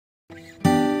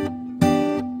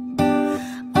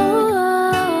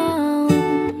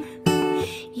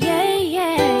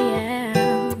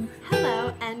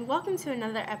welcome to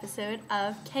another episode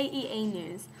of KEA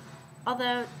News.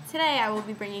 Although today I will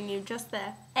be bringing you just the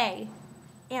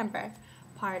Amber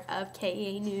part of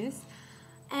KEA News.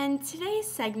 And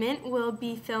today's segment will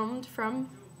be filmed from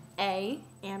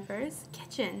Amber's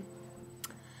kitchen.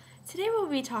 Today we'll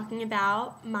be talking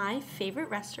about my favorite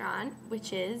restaurant,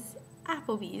 which is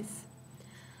Applebees.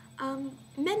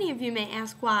 Many of you may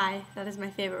ask why that is my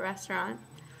favorite restaurant,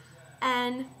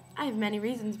 and I have many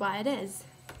reasons why it is.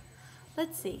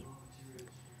 Let's see.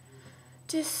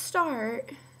 To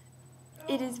start,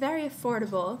 it is very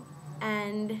affordable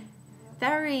and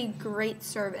very great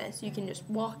service. You can just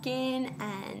walk in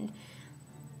and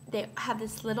they have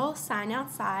this little sign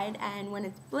outside, and when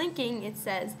it's blinking it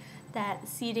says that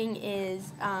seating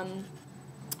is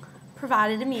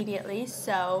provided immediately,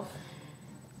 so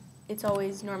it's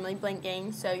always normally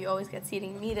blinking, so you always get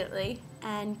seating immediately.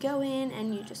 And go in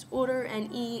and you just order and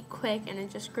eat quick, and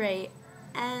it's just great.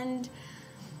 And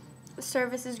the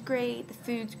service is great, the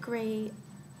food's great,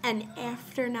 and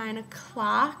after 9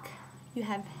 o'clock you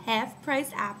have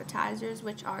half-price appetizers,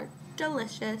 which are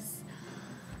delicious.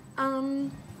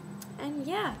 And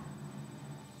yeah,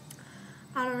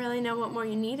 I don't really know what more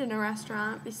you need in a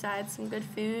restaurant besides some good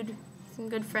food, some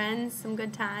good friends, some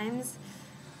good times.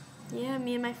 Yeah,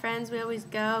 me and my friends, we always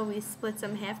go. We split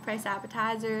some half-price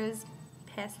appetizers.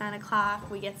 Past 9 o'clock,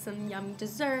 we get some yummy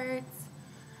desserts,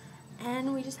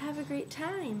 and we just have a great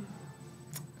time.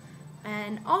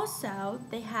 And also,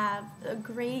 they have a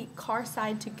great car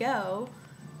side to go,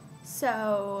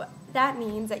 so that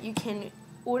means that you can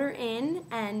order in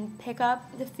and pick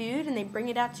up the food, and they bring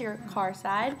it out to your car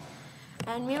side.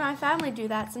 And me and my family do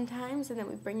that sometimes, and then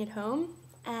we bring it home,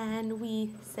 and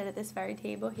we sit at this very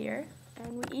table here,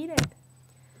 and we eat it.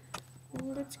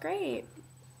 And it's great.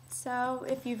 So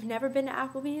if you've never been to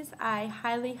Applebee's, I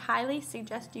highly, highly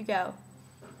suggest you go.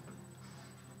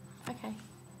 Okay.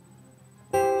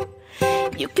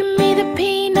 You give me the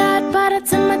peanut butter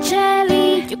to my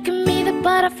jelly. You give me the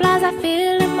butterflies I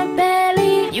feel in my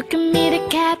belly. You give me the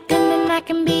captain and I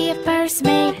can be a first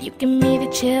mate. You give me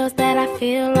the chills that I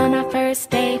feel on our first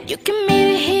date. You give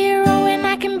me the hero and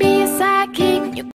I can be a sidekick.